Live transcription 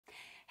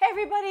Hey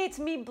everybody, it's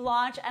me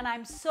Blanche and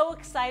I'm so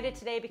excited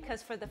today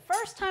because for the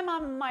first time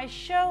on my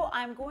show,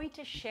 I'm going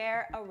to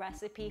share a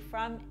recipe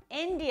from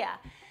India.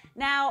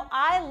 Now,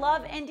 I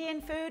love Indian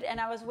food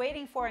and I was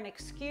waiting for an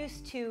excuse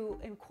to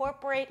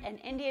incorporate an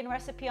Indian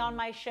recipe on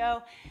my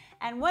show.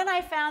 And when I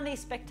found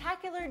these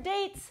spectacular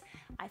dates,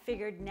 I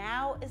figured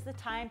now is the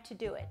time to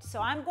do it.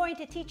 So I'm going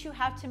to teach you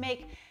how to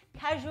make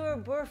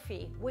Khajur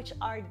Burfi, which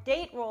are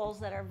date rolls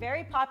that are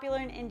very popular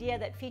in India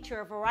that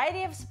feature a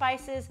variety of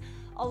spices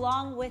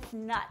along with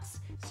nuts.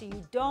 So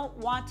you don't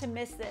want to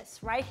miss this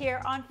right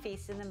here on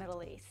Feast in the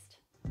Middle East.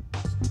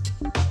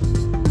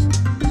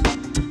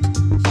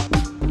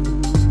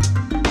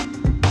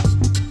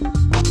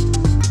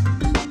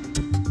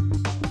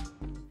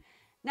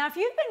 Now, if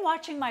you've been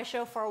watching my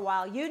show for a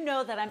while, you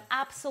know that I'm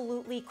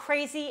absolutely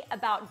crazy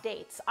about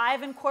dates.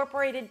 I've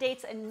incorporated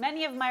dates in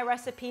many of my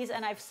recipes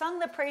and I've sung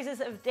the praises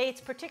of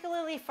dates,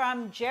 particularly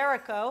from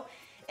Jericho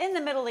in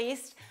the Middle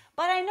East.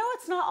 But I know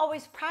it's not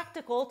always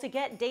practical to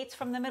get dates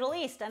from the Middle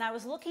East, and I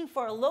was looking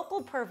for a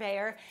local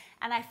purveyor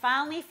and I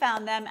finally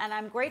found them, and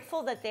I'm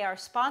grateful that they are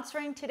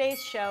sponsoring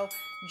today's show,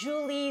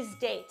 Joolie's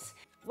Dates.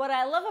 What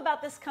I love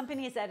about this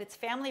company is that it's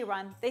family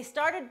run. They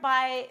started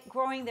by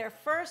growing their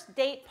first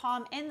date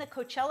palm in the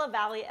Coachella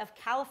Valley of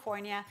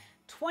California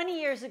 20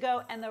 years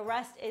ago, and the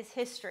rest is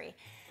history.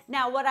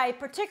 Now, what I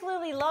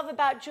particularly love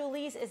about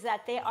Joolie's is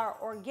that they are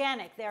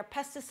organic. They are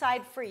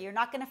pesticide free. You're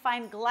not going to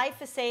find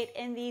glyphosate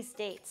in these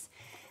dates.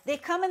 They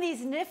come in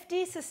these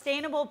nifty,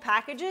 sustainable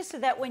packages so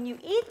that when you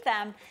eat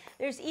them,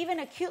 there's even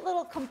a cute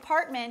little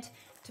compartment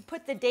to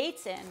put the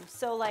dates in.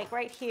 So like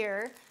right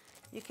here,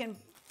 you can,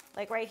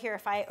 like right here,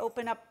 if I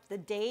open up the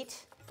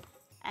date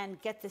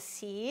and get the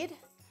seed,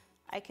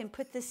 I can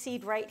put the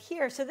seed right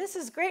here. So this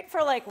is great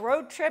for like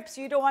road trips.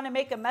 You don't want to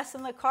make a mess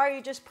in the car. You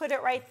just put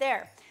it right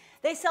there.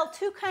 They sell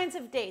two kinds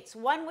of dates,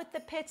 one with the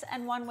pits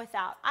and one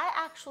without. I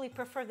actually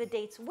prefer the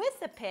dates with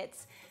the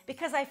pits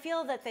because I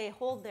feel that they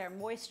hold their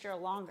moisture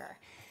longer.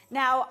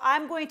 Now,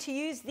 I'm going to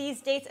use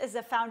these dates as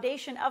the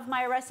foundation of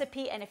my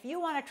recipe, and if you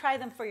want to try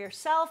them for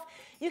yourself,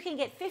 you can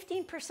get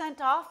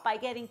 15% off by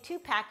getting 2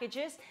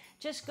 packages.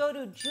 Just go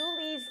to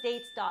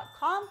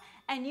jooliesdates.com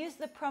and use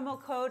the promo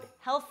code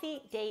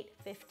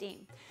HEALTHYDATE15.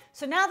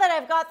 So now that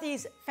I've got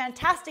these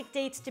fantastic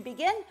dates to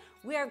begin,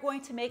 we are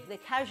going to make the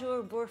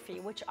Khajur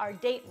Burfi, which are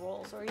date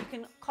rolls, or you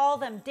can call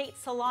them date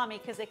salami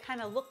because they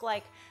kind of look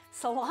like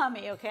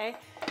salami, okay?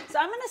 So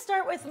I'm going to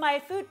start with my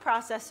food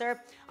processor.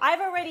 I've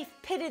already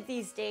pitted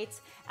these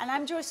dates, and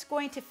I'm just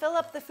going to fill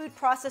up the food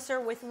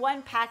processor with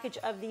 1 package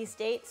of these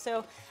dates.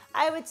 So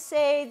I would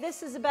say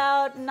this is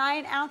about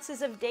 9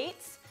 ounces of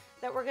dates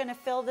that we're going to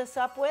fill this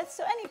up with.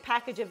 So any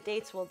package of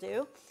dates will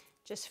do.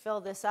 Just fill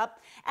this up.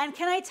 And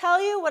can I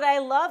tell you what I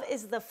love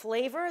is the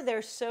flavor.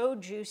 They're so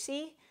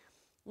juicy.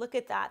 Look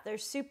at that. They're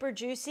super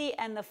juicy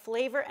and the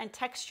flavor and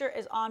texture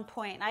is on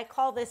point. I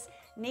call this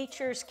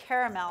nature's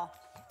caramel.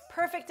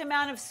 Perfect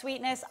amount of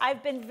sweetness.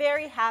 I've been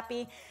very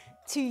happy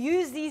to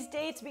use these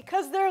dates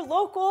because they're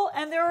local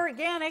and they're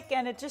organic,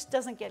 and it just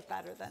doesn't get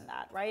better than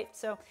that, right?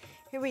 So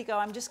here we go.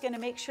 I'm just going to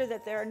make sure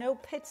that there are no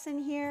pits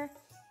in here.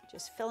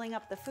 Just filling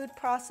up the food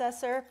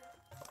processor.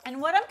 And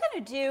what I'm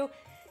going to do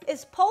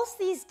is pulse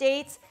these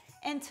dates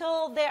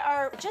until they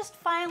are just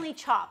finely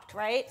chopped,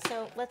 right?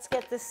 So let's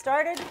get this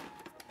started.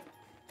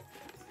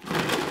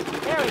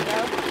 There we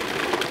go.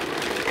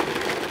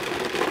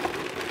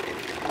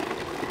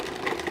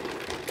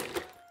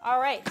 All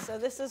right, so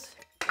this is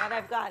what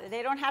I've got.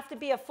 They don't have to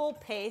be a full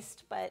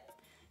paste, but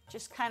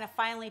just kind of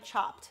finely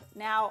chopped.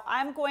 Now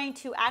I'm going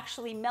to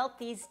actually melt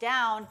these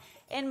down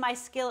in my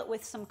skillet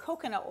with some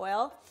coconut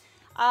oil.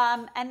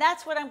 And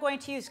that's what I'm going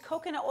to use.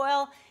 Coconut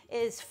oil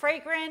is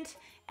fragrant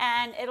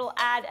and it'll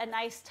add a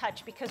nice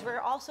touch because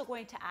we're also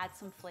going to add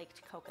some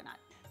flaked coconut.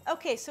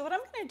 Okay, so what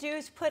I'm going to do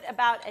is put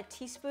about a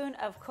teaspoon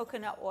of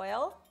coconut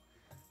oil.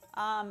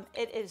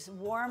 It is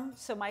warm,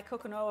 so my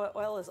coconut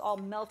oil is all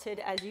melted,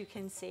 as you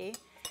can see.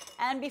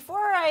 And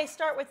before I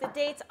start with the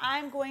dates,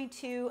 I'm going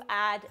to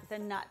add the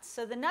nuts.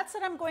 So the nuts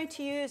that I'm going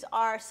to use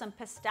are some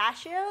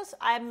pistachios.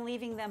 I'm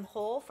leaving them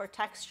whole for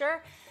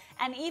texture,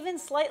 and even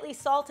slightly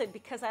salted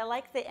because I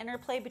like the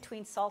interplay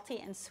between salty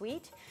and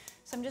sweet.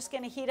 So I'm just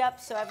going to heat up.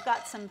 So I've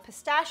got some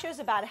pistachios,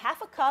 about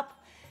 1/2 cup,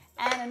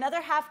 and another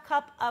 1/2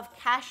 cup of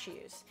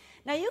cashews.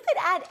 Now you could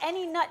add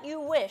any nut you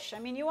wish. I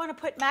mean, you want to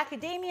put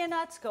macadamia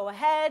nuts, go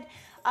ahead.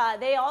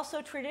 They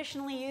also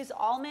traditionally use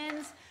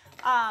almonds,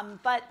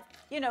 but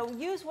you know,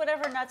 use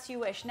whatever nuts you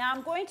wish. Now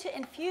I'm going to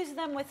infuse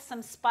them with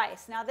some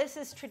spice. Now this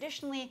is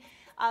traditionally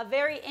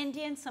very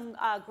Indian, some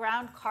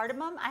ground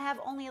cardamom. I have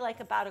only like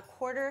about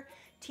 1/4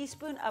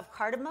 teaspoon of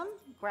cardamom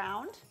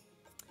ground,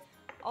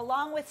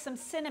 along with some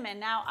cinnamon.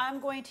 Now I'm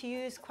going to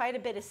use quite a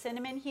bit of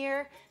cinnamon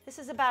here. This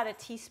is about 1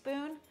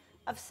 teaspoon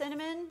of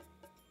cinnamon.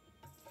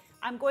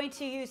 I'm going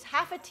to use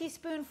 1/2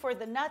 teaspoon for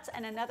the nuts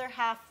and another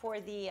 1/2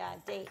 for the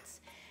dates.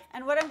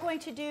 And what I'm going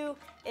to do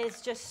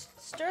is just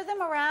stir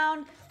them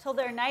around till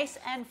they're nice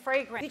and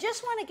fragrant. You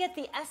just want to get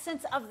the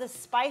essence of the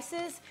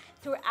spices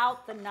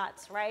throughout the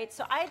nuts, right?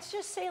 So I'd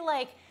just say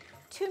like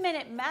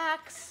 2-minute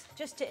max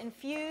just to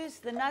infuse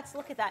the nuts.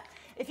 Look at that.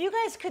 If you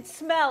guys could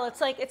smell,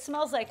 it's like, it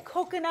smells like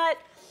coconut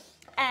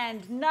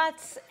and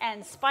nuts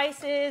and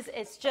spices.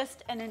 It's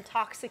just an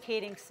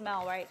intoxicating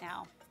smell right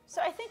now.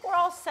 So I think we're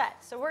all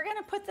set. So we're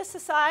gonna put this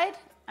aside.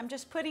 I'm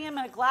just putting them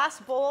in a glass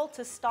bowl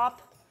to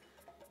stop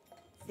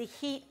the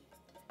heat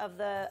of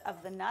the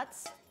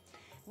nuts.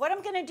 What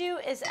I'm gonna do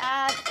is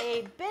add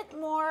a bit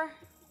more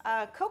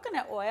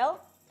coconut oil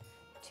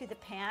to the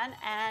pan,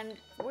 and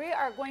we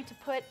are going to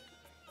put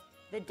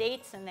the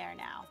dates in there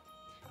now.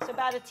 So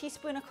about a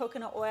teaspoon of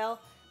coconut oil.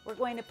 We're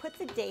going to put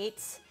the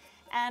dates,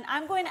 and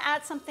I'm going to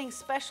add something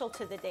special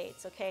to the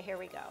dates. Okay, here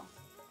we go.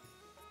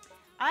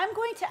 I'm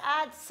going to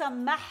add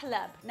some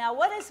mahlab. Now,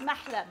 what is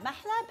mahlab?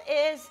 Mahlab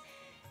is,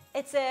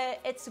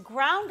 it's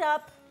ground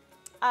up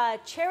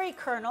cherry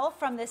kernel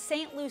from the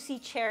St. Lucie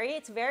cherry.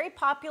 It's very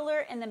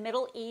popular in the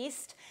Middle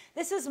East.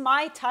 This is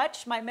my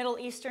touch, my Middle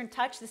Eastern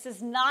touch. This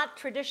is not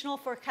traditional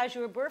for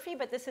Khajur Burfi,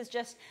 but this is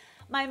just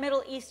my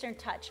Middle Eastern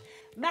touch.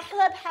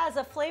 Mahlab has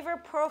a flavor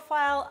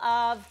profile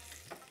of,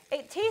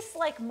 it tastes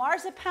like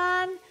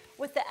marzipan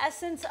with the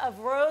essence of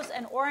rose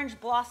and orange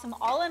blossom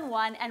all in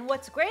one. And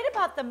what's great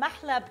about the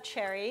mahlab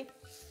cherry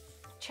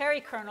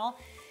kernel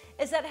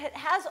is that it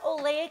has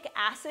oleic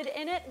acid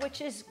in it, which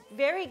is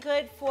very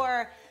good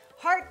for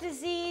heart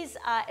disease.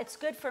 It's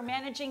good for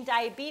managing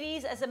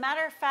diabetes. As a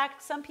matter of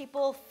fact, some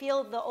people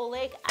feel the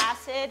oleic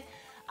acid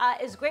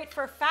is great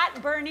for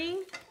fat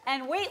burning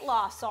and weight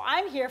loss. So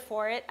I'm here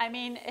for it. I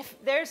mean, if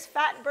there's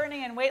fat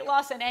burning and weight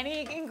loss in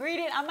any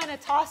ingredient, I'm gonna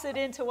toss it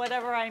into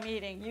whatever I'm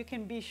eating. You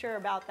can be sure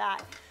about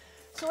that.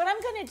 So what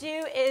I'm gonna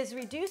do is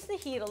reduce the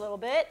heat a little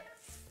bit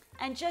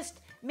and just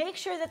make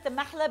sure that the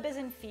mahlab is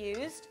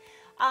infused.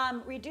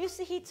 Reduce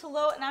the heat to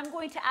low, and I'm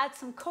going to add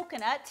some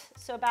coconut.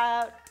 So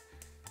about,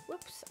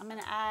 whoops, I'm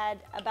gonna add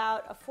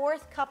about a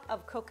 1/4 cup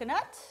of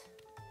coconut.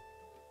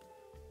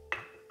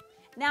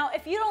 Now,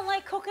 if you don't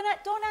like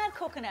coconut, don't add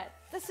coconut.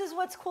 This is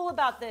what's cool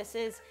about this,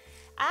 is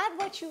add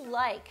what you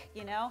like,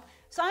 you know?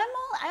 So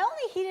I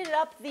only heated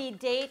up the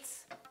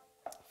dates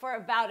for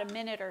about a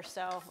minute or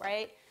so,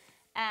 right?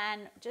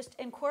 And just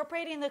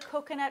incorporating the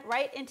coconut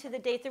right into the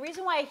date. The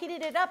reason why I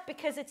heated it up,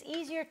 because it's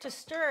easier to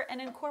stir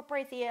and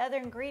incorporate the other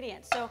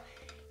ingredients. So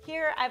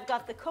here I've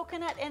got the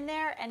coconut in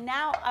there, and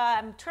now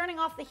I'm turning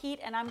off the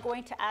heat and I'm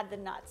going to add the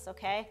nuts,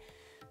 okay?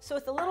 So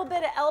with a little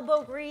bit of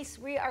elbow grease,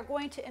 we are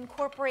going to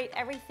incorporate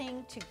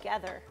everything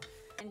together.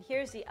 And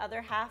here's the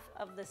other half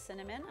of the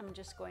cinnamon. I'm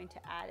just going to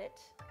add it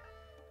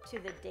to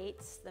the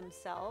dates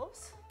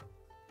themselves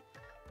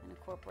and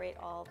incorporate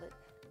all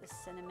the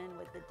cinnamon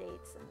with the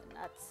dates and the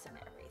nuts and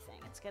everything.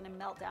 It's gonna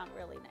melt down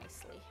really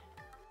nicely.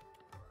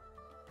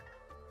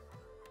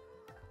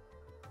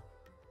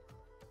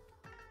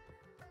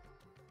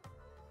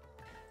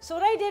 So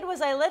what I did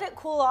was I let it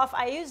cool off.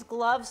 I used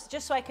gloves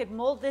just so I could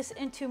mold this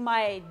into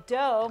my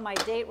dough, my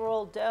date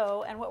roll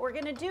dough. And what we're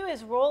gonna do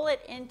is roll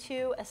it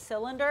into a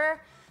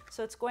cylinder.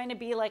 So it's going to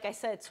be, like I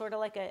said, sort of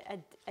like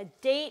a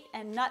date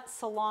and nut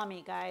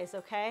salami, guys,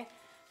 okay?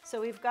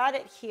 So we've got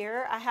it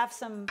here. I have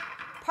some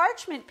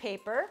parchment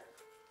paper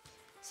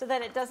so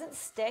that it doesn't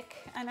stick.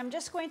 And I'm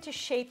just going to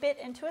shape it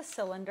into a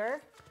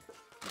cylinder.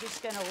 I'm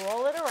just gonna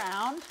roll it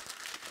around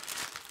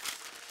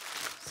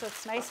so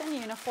it's nice and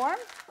uniform.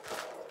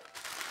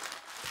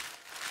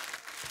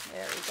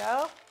 There we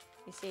go.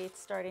 You see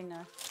it's starting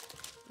to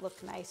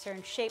look nicer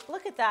in shape.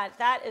 Look at that.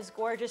 That is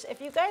gorgeous.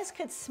 If you guys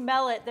could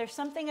smell it, there's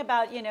something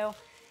about, you know,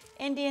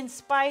 Indian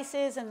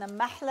spices, and the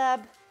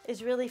mahlab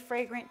is really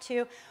fragrant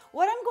too.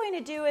 What I'm going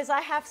to do is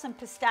I have some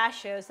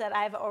pistachios that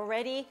I've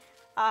already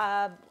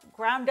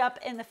ground up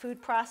in the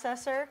food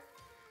processor.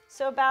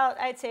 So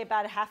I'd say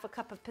about a 1/2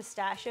 cup of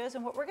pistachios.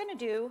 And what we're going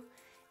to do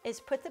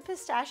is put the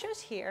pistachios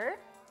here,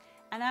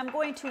 and I'm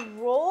going to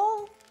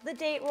roll the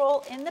date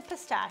roll in the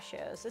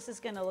pistachios. This is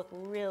going to look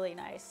really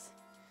nice.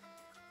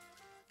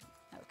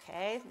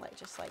 Okay,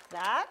 just like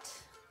that.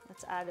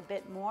 Let's add a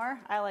bit more.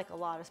 I like a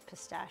lot of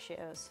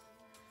pistachios,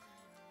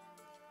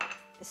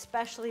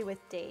 especially with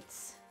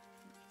dates.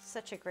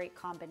 Such a great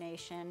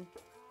combination.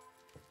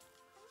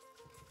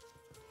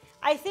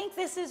 I think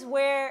this is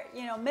where,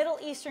 you know, Middle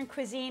Eastern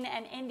cuisine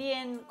and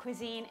Indian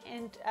cuisine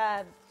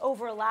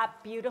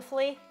overlap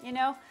beautifully, you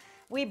know.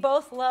 We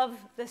both love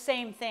the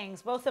same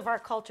things. Both of our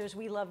cultures,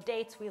 we love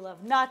dates, we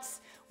love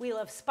nuts, we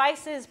love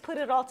spices, put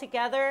it all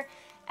together.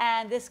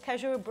 And this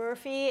Khajur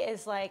Burfi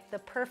is like the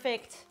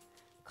perfect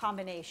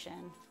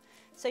combination.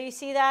 So you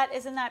see that?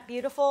 Isn't that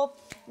beautiful?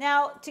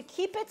 Now, to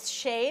keep its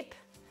shape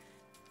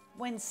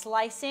when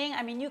slicing,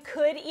 I mean, you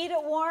could eat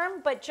it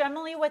warm, but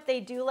generally what they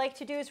do like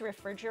to do is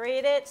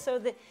refrigerate it. So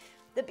the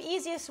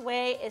easiest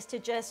way is to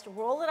just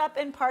roll it up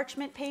in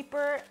parchment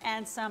paper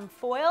and some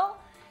foil.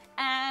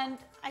 And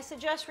I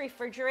suggest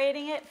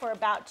refrigerating it for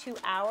about 2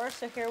 hours.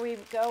 So here we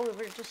go.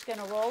 We're just going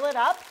to roll it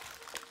up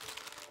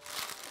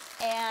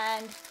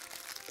and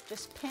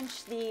just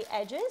pinch the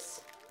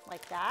edges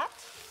like that.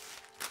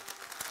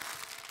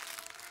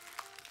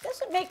 This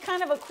would make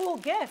kind of a cool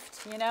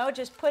gift, you know,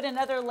 just put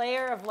another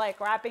layer of like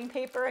wrapping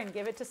paper and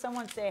give it to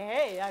someone, say,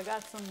 hey, I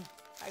got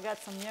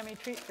some yummy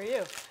treat for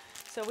you.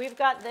 So we've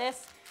got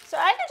this. So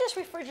I can just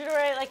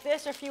refrigerate it like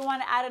this, or if you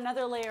want to add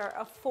another layer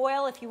of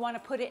foil, if you want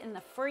to put it in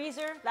the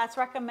freezer, that's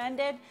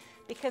recommended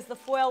because the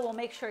foil will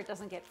make sure it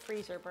doesn't get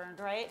freezer burned,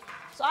 right?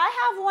 So I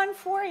have one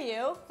for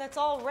you that's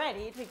all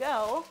ready to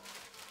go,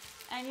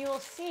 and you will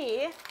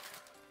see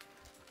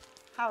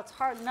how it's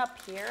hardened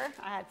up here.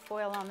 I had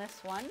foil on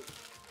this one.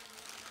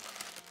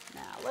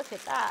 Now look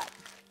at that.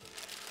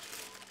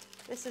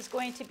 This is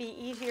going to be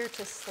easier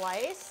to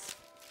slice,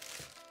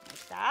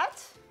 like that.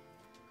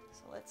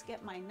 So let's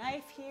get my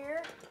knife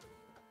here.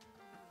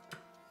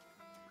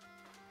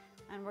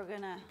 And we're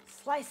gonna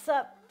slice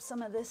up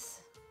some of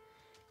this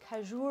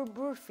Khajur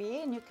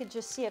Burfi, and you could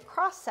just see a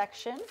cross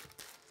section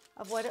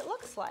of what it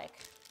looks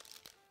like.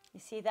 You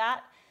see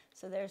that?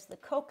 So there's the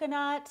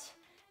coconut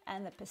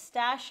and the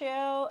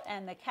pistachio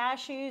and the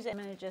cashews. I'm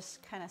gonna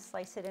just kind of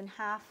slice it in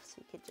half so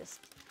you could just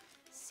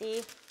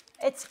see.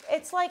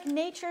 It's like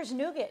nature's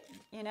nougat,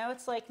 you know,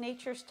 it's like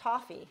nature's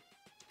toffee.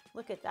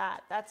 Look at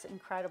that, that's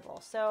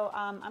incredible. So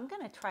I'm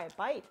gonna try a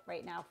bite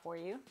right now for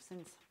you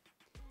since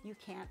you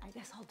can't. I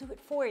guess I'll do it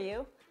for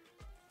you.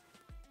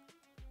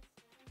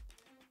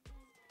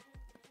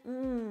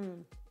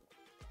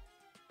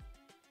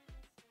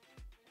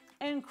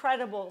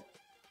 Incredible.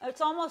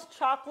 It's almost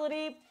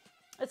chocolatey.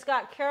 It's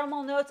got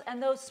caramel notes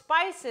and those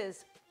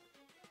spices.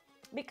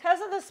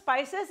 Because of the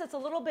spices, it's a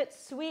little bit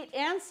sweet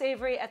and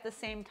savory at the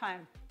same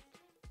time.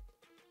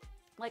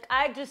 Like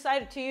I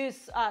decided to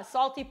use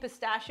salty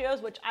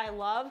pistachios, which I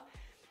love.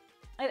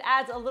 It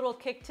adds a little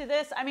kick to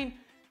this. I mean,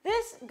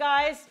 this,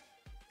 guys,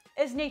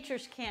 is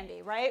nature's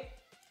candy, right?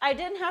 I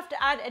didn't have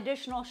to add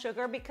additional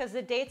sugar because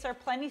the dates are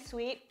plenty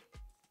sweet,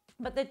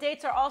 but the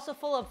dates are also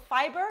full of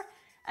fiber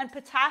and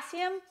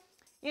potassium,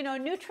 you know,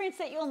 nutrients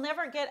that you'll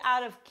never get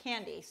out of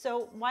candy.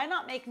 So why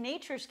not make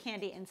nature's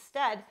candy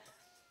instead?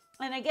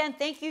 And again,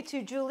 thank you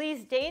to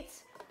Joolie's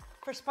Dates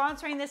for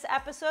sponsoring this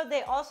episode.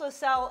 They also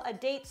sell a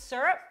date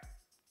syrup.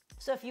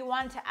 So if you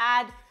want to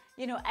add,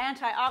 you know,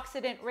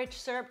 antioxidant rich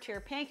syrup to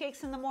your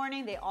pancakes in the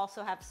morning, they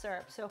also have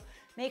syrup. So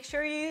make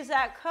sure you use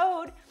that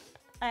code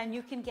and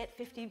you can get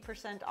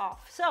 15%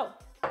 off. So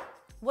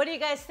what do you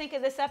guys think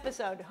of this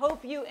episode?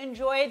 Hope you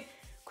enjoyed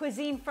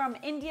cuisine from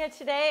India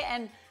today.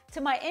 And to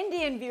my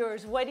Indian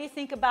viewers, what do you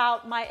think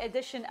about my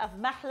addition of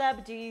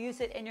mahlab? Do you use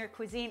it in your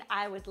cuisine?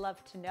 I would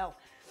love to know.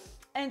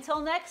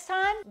 Until next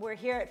time, we're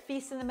here at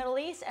Feast in the Middle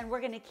East, and we're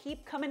gonna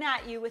keep coming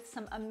at you with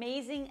some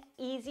amazing,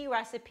 easy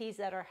recipes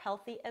that are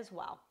healthy as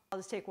well. I'll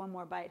just take one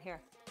more bite here.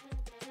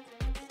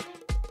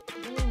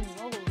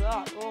 Look at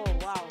that. Oh.